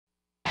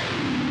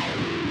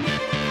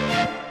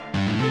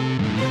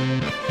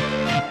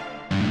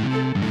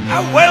I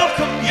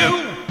welcome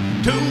you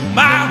to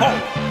my home.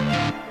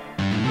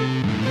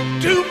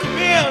 Do come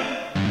in,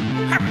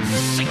 have a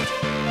seat.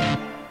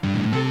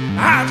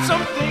 I have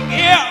something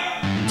here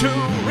to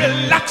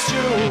relax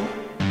you.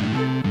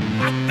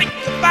 I think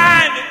you'll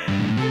find it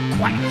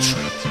quite a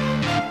treat.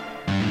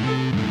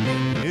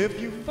 If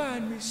you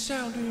find me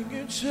sounding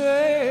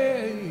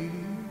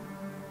insane,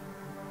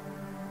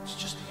 it's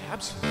just the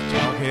absence of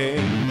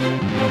talking.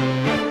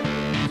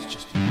 It's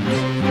just the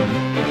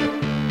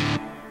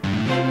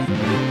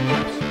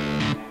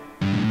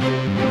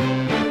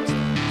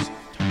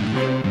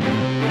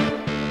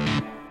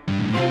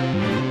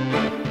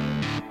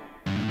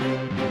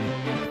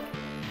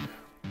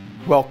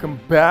Welcome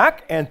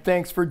back, and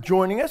thanks for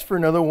joining us for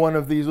another one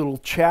of these little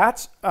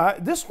chats.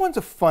 This one's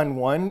a fun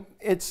one.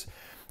 It's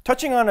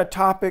touching on a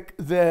topic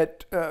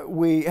that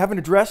we haven't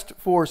addressed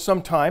for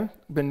some time.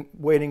 Been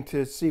waiting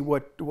to see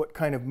what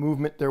kind of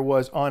movement there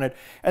was on it,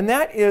 and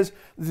that is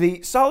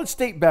the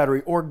solid-state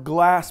battery or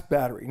glass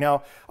battery.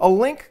 Now, I'll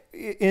link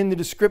in the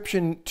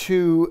description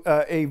to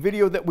a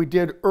video that we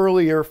did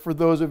earlier for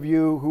those of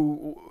you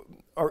who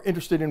are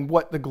interested in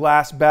what the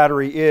glass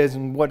battery is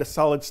and what a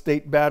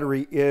solid-state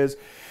battery is.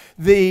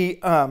 The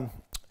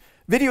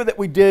video that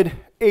we did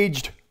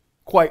aged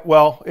quite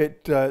well.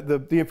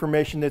 The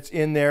information that's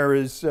in there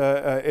is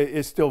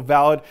still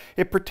valid.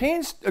 It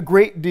pertains a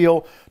great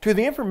deal to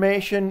the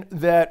information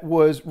that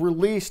was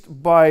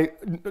released by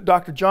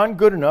Dr. John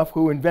Goodenough,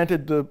 who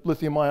invented the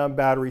lithium-ion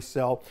battery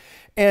cell,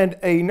 and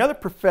another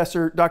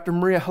professor, Dr.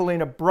 Maria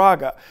Helena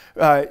Braga,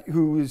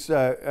 who's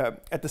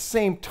at the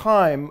same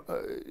time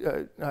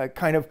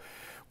kind of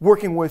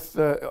working with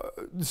the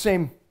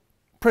same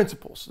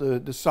principles,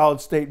 the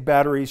solid-state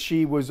batteries.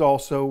 She was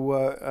also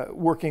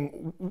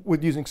working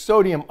with using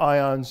sodium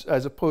ions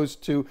as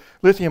opposed to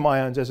lithium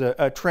ions as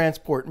a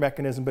transport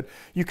mechanism. But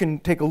you can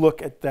take a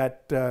look at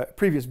that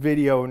previous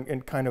video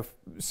and kind of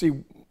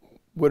see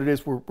what it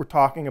is we're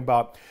talking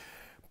about.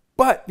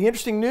 But the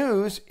interesting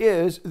news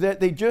is that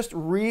they just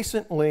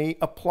recently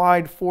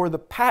applied for the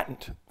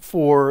patent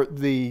for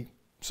the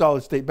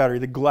solid-state battery,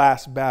 the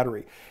glass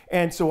battery.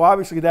 And so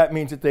obviously that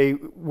means that they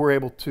were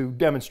able to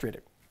demonstrate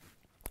it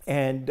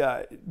and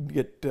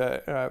get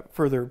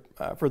further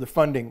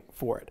funding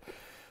for it.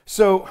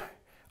 So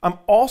I'm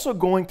also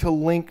going to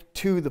link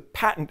to the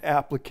patent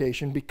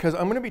application because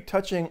I'm going to be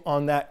touching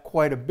on that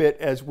quite a bit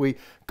as we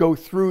go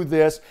through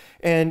this,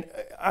 and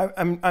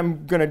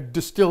I'm going to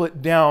distill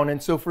it down. And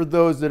so for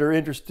those that are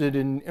interested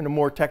in a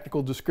more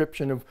technical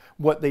description of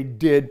what they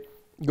did,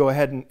 go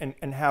ahead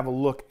and have a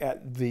look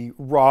at the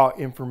raw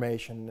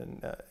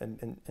information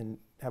and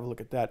have a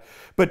look at that.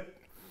 But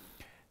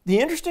the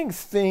interesting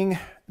thing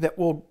that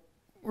we're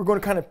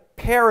going to kind of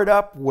pair it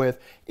up with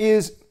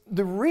is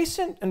the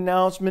recent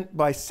announcement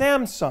by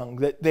Samsung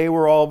that they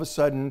were all of a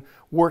sudden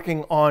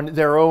working on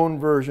their own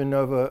version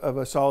of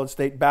a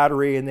solid-state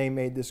battery, and they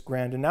made this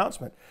grand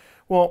announcement.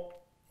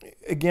 Well,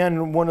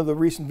 again, one of the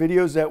recent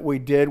videos that we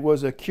did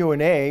was a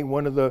Q&A.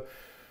 One of the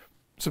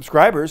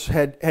subscribers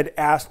had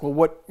asked, well,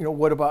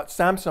 what about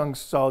Samsung's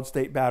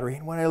solid-state battery?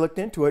 And when I looked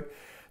into it,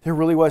 there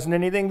really wasn't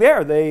anything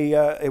there.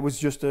 It was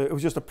just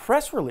a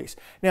press release.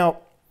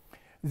 Now,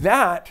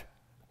 that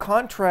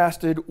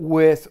contrasted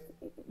with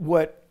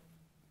what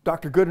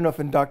Dr. Goodenough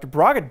and Dr.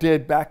 Braga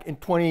did back in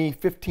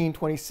 2015,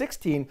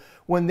 2016,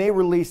 when they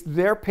released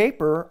their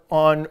paper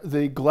on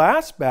the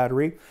glass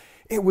battery.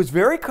 It was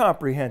very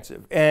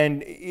comprehensive,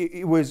 and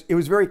it was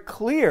very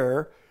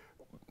clear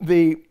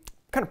the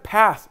kind of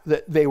path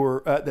that they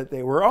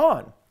were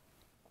on.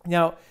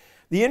 Now,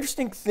 the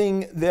interesting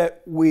thing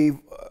that we've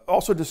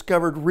also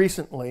discovered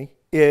recently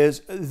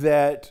is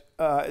that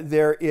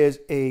there is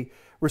a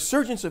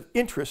resurgence of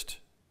interest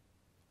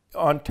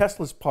on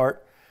Tesla's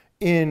part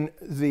in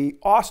the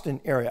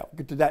Austin area. I'll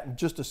get to that in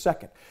just a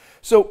second.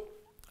 So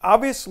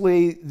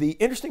obviously the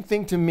interesting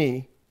thing to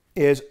me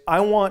is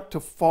I want to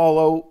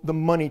follow the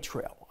money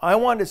trail. I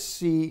want to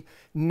see,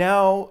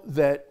 now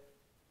that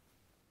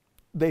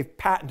they've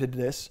patented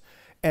this,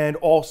 and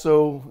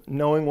also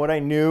knowing what I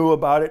knew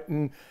about it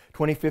in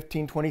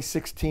 2015,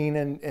 2016,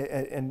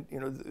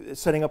 and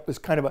setting up this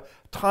kind of a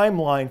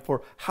timeline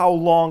for how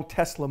long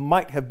Tesla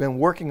might have been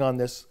working on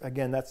this.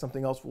 Again, that's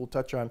something else we'll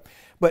touch on.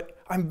 But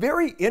I'm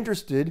very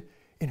interested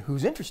in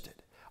who's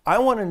interested. I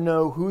want to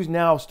know who's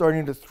now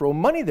starting to throw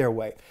money their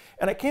way.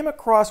 And I came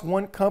across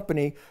one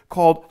company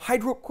called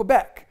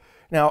Hydro-Quebec.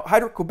 Now,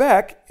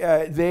 Hydro-Quebec,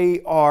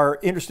 they are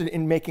interested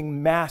in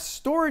making mass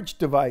storage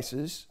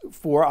devices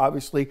for,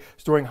 obviously,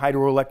 storing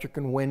hydroelectric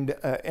and wind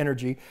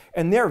energy.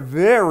 And they're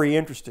very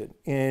interested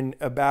in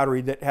a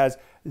battery that has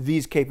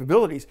these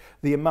capabilities,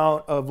 the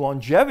amount of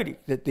longevity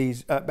that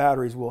these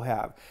batteries will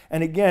have.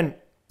 And again,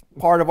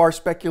 part of our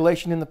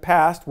speculation in the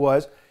past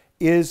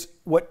is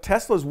what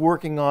Tesla's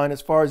working on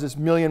as far as this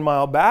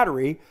million-mile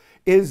battery,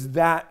 is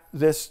that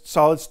this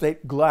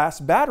solid-state glass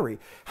battery?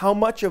 How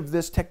much of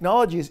this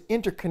technology is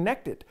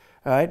interconnected?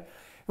 All right.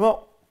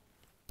 Well,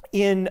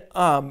 in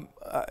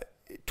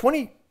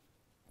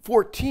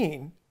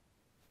 2014,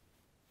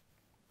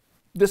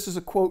 this is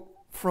a quote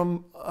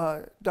from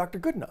Dr.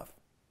 Goodenough.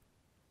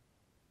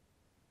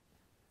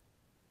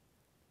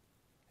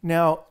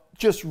 Now,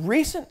 just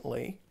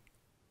recently,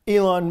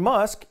 Elon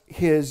Musk,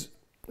 his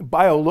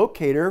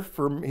biolocator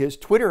from his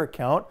Twitter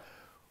account,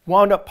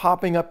 wound up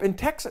popping up in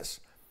Texas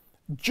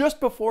just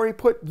before he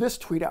put this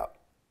tweet out,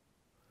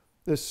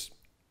 this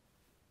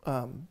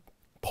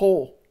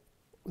poll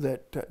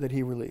that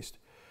he released.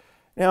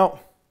 Now,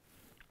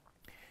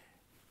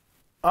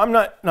 I'm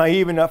not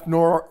naive enough,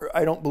 nor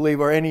I don't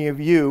believe are any of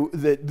you,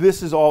 that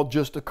this is all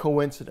just a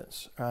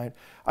coincidence. Right?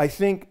 I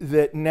think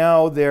that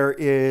now there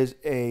is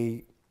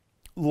a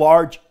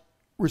large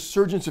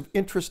resurgence of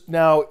interest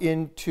now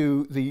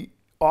into the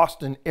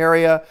Austin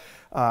area.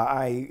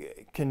 I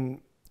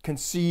can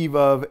conceive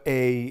of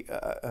a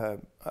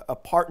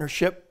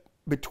partnership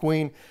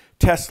between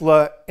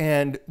Tesla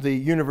and the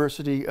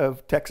University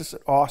of Texas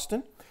at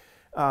Austin.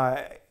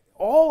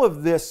 All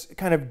of this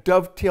kind of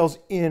dovetails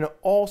in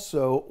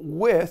also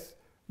with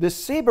this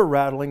saber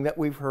rattling that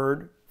we've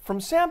heard from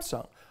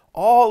Samsung.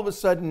 All of a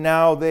sudden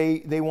now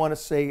they want to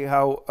say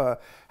how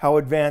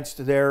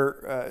advanced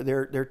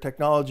their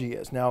technology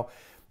is. Now,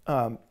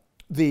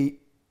 the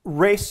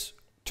race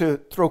to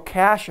throw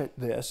cash at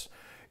this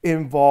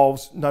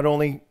involves not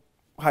only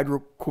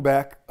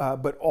Hydro-Quebec,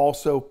 but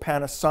also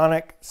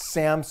Panasonic,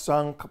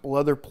 Samsung, a couple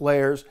other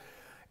players.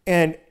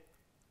 And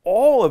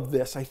all of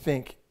this, I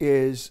think,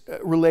 is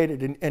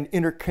related and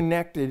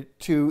interconnected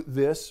to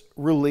this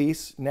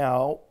release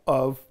now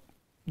of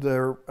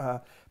their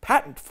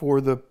patent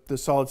for the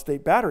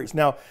solid-state batteries.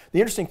 Now, the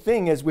interesting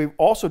thing is we've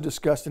also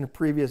discussed in a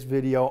previous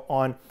video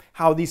on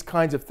how these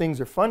kinds of things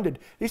are funded.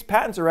 These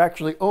patents are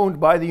actually owned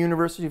by the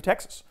University of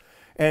Texas.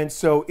 And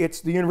so it's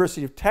the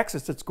University of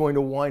Texas that's going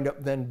to wind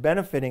up then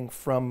benefiting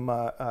from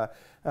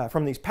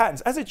these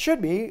patents, as it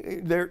should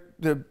be. They're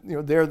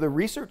the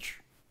research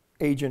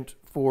agent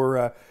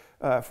for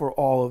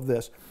all of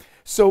this.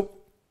 So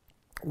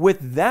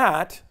with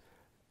that,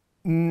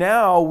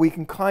 now we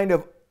can kind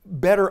of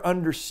better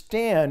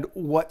understand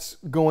what's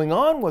going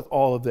on with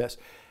all of this.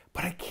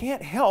 But I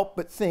can't help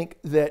but think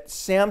that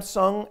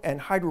Samsung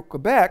and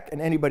Hydro-Quebec and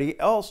anybody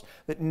else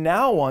that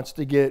now wants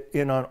to get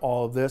in on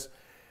all of this,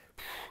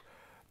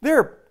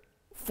 they're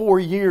 4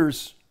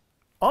 years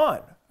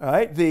on.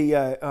 Right?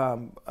 The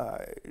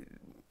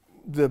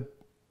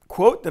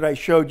quote that I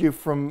showed you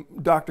from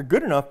Dr.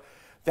 Goodenough,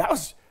 that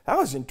was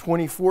in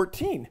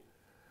 2014.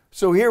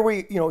 So here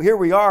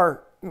we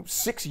are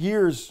 6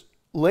 years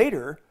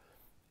later,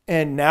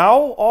 and now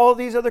all of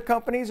these other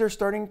companies are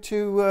starting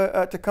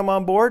to come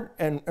on board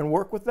and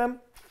work with them.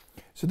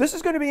 So this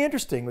is going to be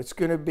interesting. It's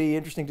going to be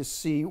interesting to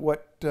see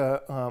what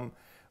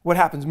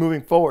happens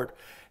moving forward.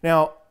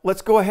 Now,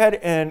 let's go ahead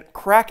and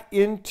crack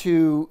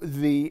into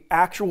the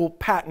actual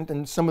patent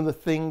and some of the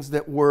things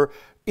that were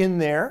in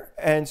there.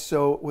 And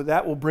so with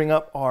that, we'll bring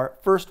up our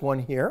first one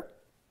here.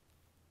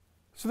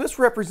 So this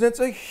represents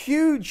a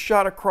huge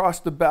shot across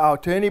the bow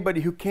to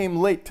anybody who came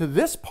late to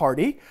this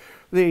party.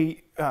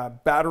 The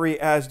battery,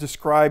 as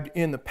described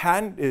in the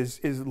patent, is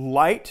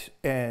light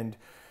and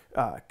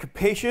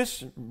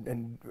capacious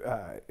and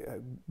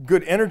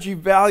good energy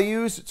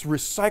values. It's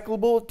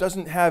recyclable. It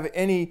doesn't have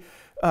any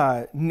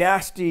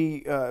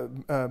nasty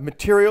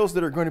materials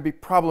that are going to be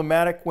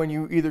problematic when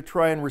you either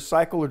try and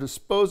recycle or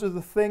dispose of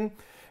the thing.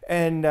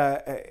 And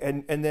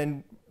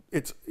then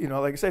it's,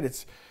 like I said,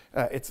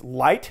 it's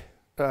light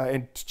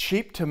and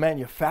cheap to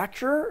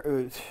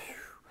manufacture.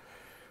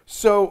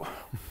 So,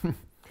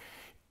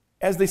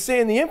 as they say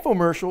in the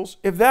infomercials,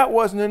 if that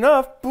wasn't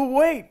enough, but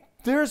wait,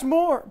 there's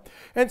more.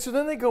 And so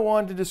then they go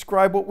on to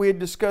describe what we had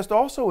discussed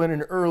also in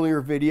an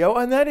earlier video,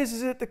 and that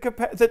is that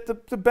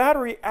the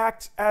battery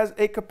acts as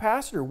a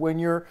capacitor when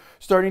you're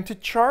starting to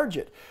charge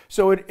it.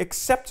 So it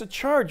accepts a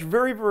charge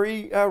very,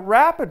 very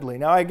rapidly.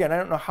 Now, again, I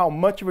don't know how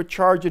much of a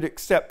charge it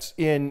accepts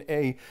in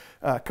a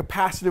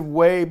capacitive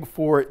way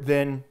before it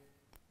then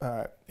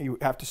you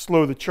have to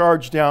slow the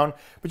charge down,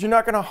 but you're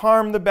not going to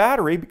harm the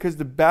battery because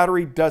the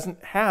battery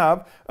doesn't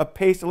have a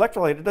paced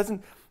electrolyte.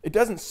 It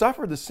doesn't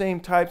suffer the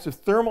same types of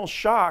thermal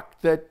shock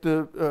that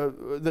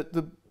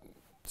the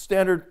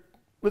standard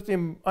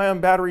lithium-ion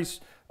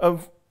batteries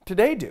of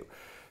today do.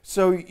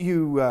 So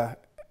you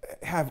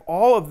have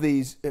all of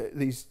these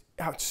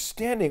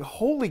outstanding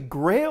holy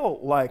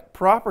grail-like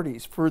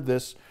properties for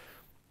this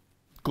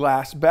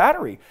glass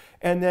battery.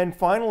 And then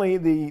finally,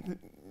 the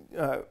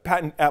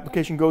patent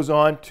application goes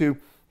on to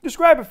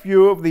describe a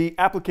few of the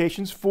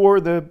applications for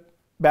the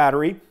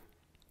battery,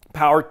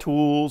 power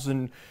tools,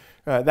 and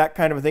that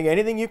kind of a thing.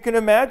 Anything you can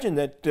imagine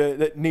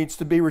that needs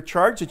to be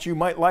recharged, that you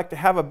might like to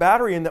have a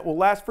battery in that will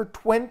last for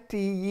 20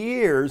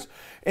 years.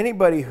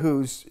 Anybody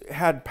who's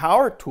had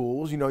power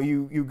tools,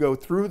 you go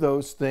through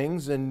those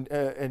things, and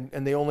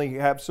they only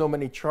have so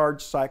many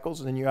charge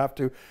cycles, and then you have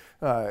to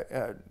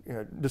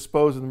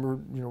dispose of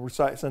them,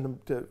 send them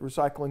to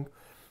recycling.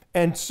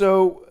 And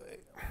so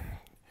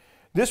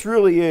this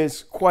really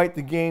is quite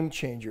the game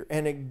changer.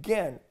 And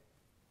again,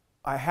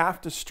 I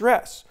have to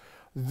stress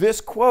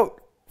this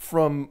quote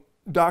from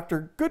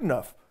Dr.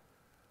 Goodenough.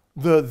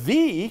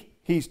 The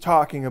he's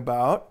talking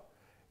about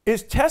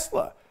is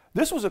Tesla.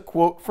 This was a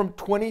quote from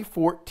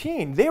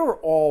 2014. They were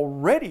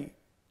already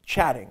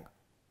chatting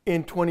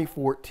in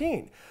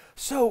 2014.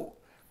 So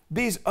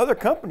these other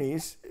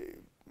companies,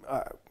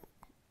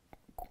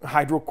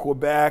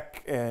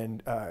 Hydro-Quebec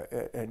and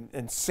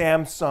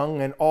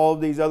Samsung and all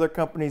of these other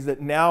companies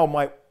that now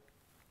might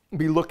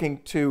be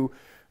looking to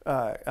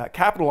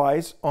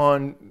capitalize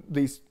on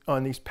these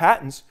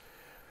patents,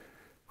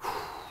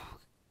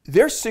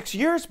 they're 6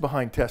 years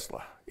behind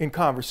Tesla in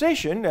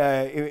conversation.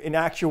 In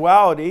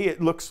actuality,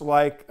 it looks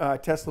like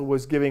Tesla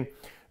was giving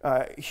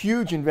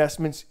huge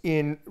investments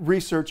in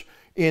research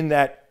in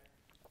that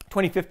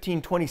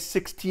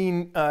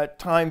 2015-2016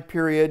 time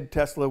period.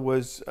 Tesla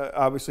was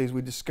obviously, as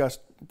we discussed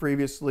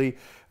previously,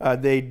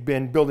 they'd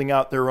been building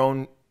out their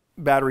own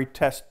battery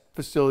test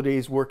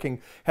facilities,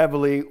 working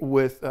heavily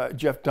with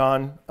Jeff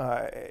Dahn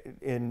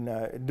in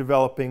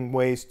developing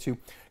ways to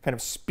kind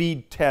of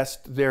speed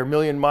test their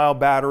million-mile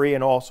battery,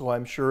 and also,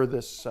 I'm sure,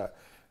 this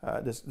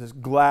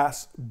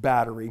glass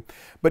battery.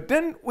 But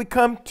then we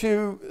come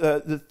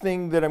to the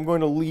thing that I'm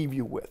going to leave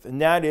you with,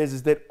 and that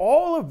is that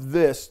all of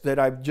this that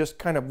I've just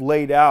kind of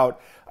laid out,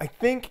 I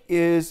think,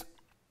 is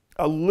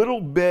a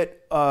little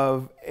bit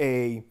of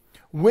a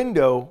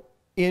window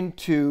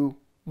into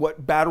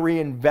what Battery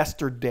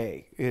Investor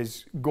Day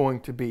is going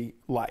to be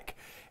like.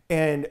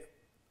 And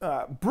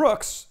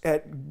Brooks,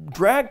 at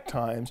Drag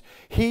Times,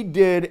 he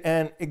did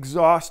an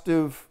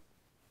exhaustive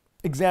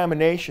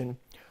examination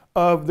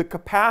of the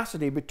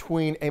capacity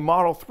between a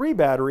Model 3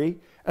 battery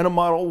and a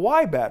Model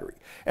Y battery.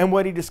 And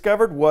what he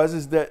discovered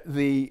is that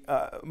the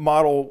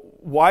Model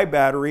Y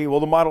battery, well,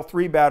 the Model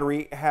 3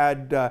 battery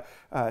had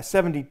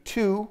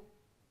 72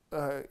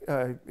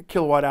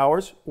 kilowatt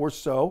hours or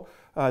so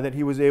that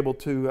he was able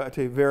to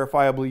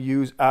verifiably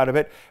use out of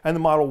it. And the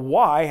Model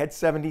Y had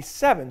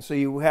 77. So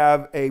you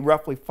have a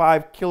roughly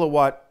 5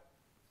 kilowatt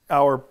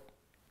hour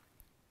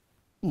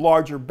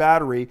larger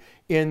battery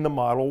in the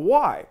Model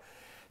Y.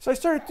 So I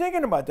started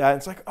thinking about that.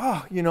 It's like,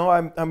 oh, you know,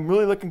 I'm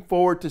really looking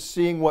forward to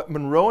seeing what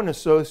Monroe and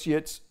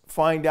Associates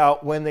find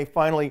out when they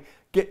finally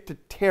get to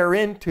tear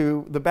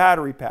into the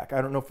battery pack.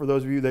 I don't know, for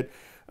those of you that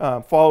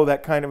follow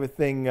that kind of a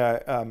thing,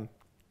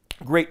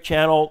 great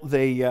channel.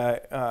 They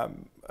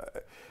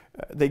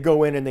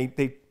go in and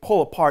they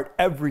pull apart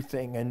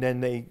everything, and then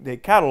they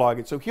catalog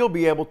it. So he'll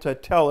be able to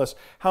tell us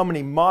how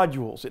many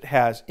modules it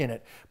has in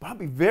it. But I'll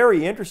be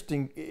very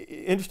interested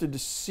to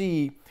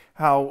see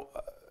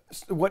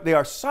what they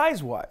are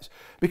size-wise,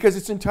 because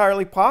it's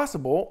entirely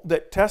possible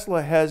that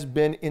Tesla has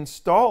been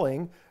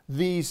installing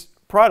these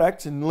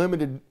products in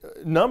limited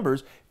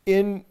numbers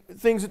in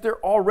things that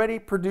they're already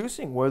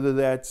producing, whether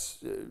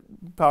that's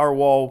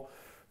Powerwall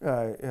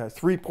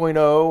 3.0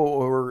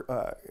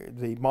 or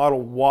the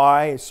Model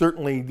Y.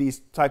 Certainly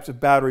these types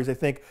of batteries, I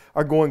think,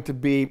 are going to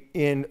be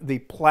in the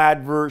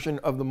Plaid version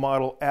of the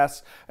Model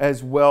S,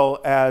 as well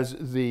as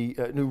the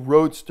new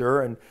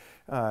Roadster and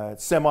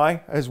Semi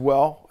as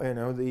well. You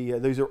know,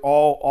 these are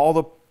all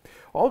the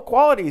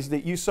qualities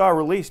that you saw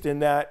released in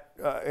that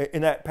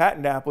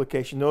patent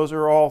application. Those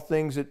are all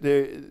things that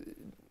the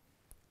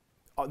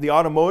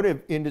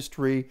automotive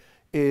industry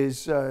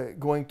is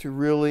going to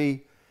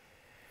really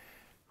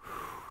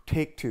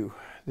take to.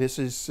 This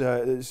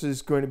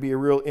is going to be a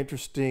real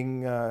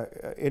interesting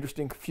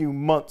few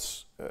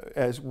months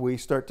as we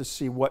start to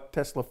see what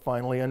Tesla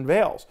finally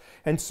unveils.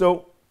 And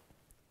so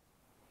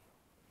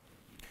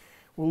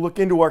we'll look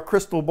into our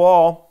crystal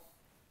ball,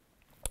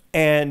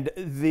 and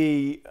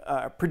the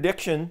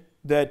prediction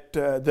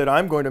that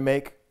I'm going to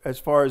make as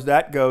far as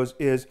that goes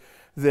is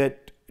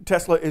that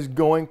Tesla is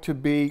going to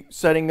be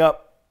setting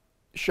up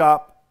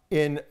shop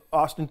in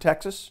Austin,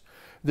 Texas.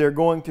 They're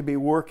going to be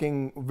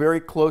working very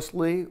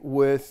closely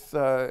with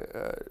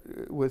the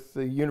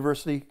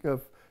University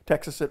of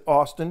Texas at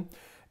Austin,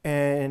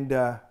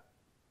 and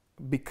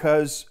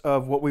because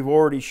of what we've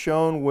already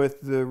shown with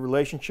the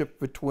relationship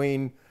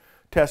between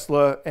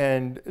Tesla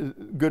and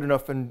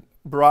Goodenough and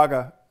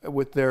Braga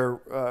with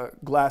their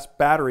glass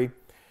battery,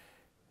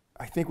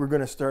 I think we're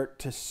going to start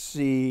to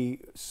see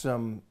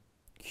some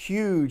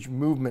huge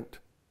movement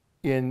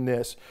in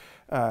this.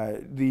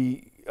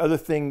 The other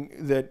thing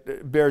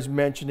that bears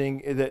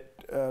mentioning that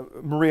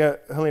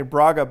Helena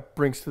Braga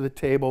brings to the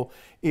table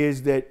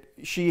is that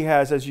she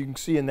has, as you can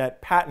see in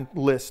that patent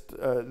list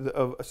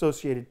of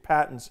associated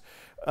patents,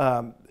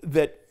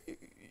 that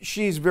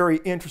she's very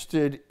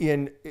interested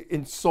in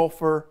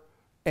sulfur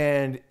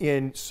and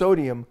in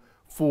sodium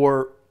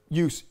for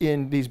use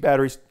in these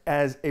batteries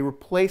as a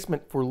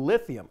replacement for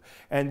lithium.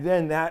 And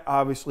then that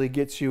obviously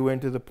gets you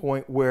into the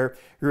point where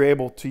you're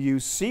able to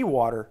use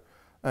seawater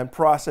and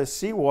process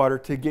seawater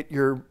to get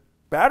your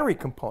battery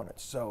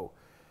components. So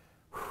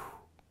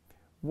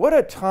what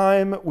a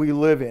time we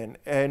live in.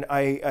 And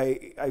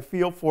I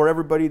feel for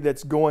everybody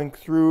that's going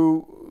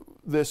through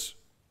this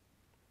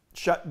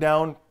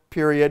shutdown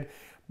period,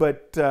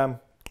 but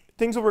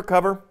things will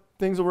recover.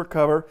 Things will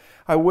recover.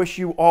 I wish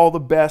you all the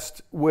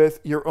best with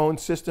your own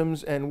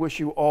systems and wish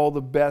you all the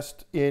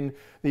best in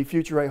the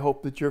future. I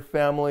hope that your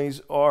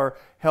families are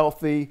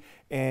healthy,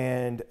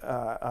 and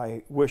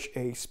I wish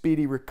a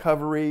speedy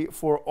recovery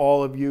for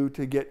all of you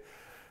to get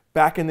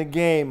back in the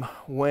game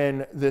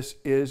when this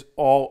is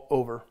all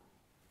over.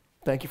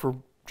 Thank you for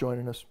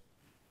joining us.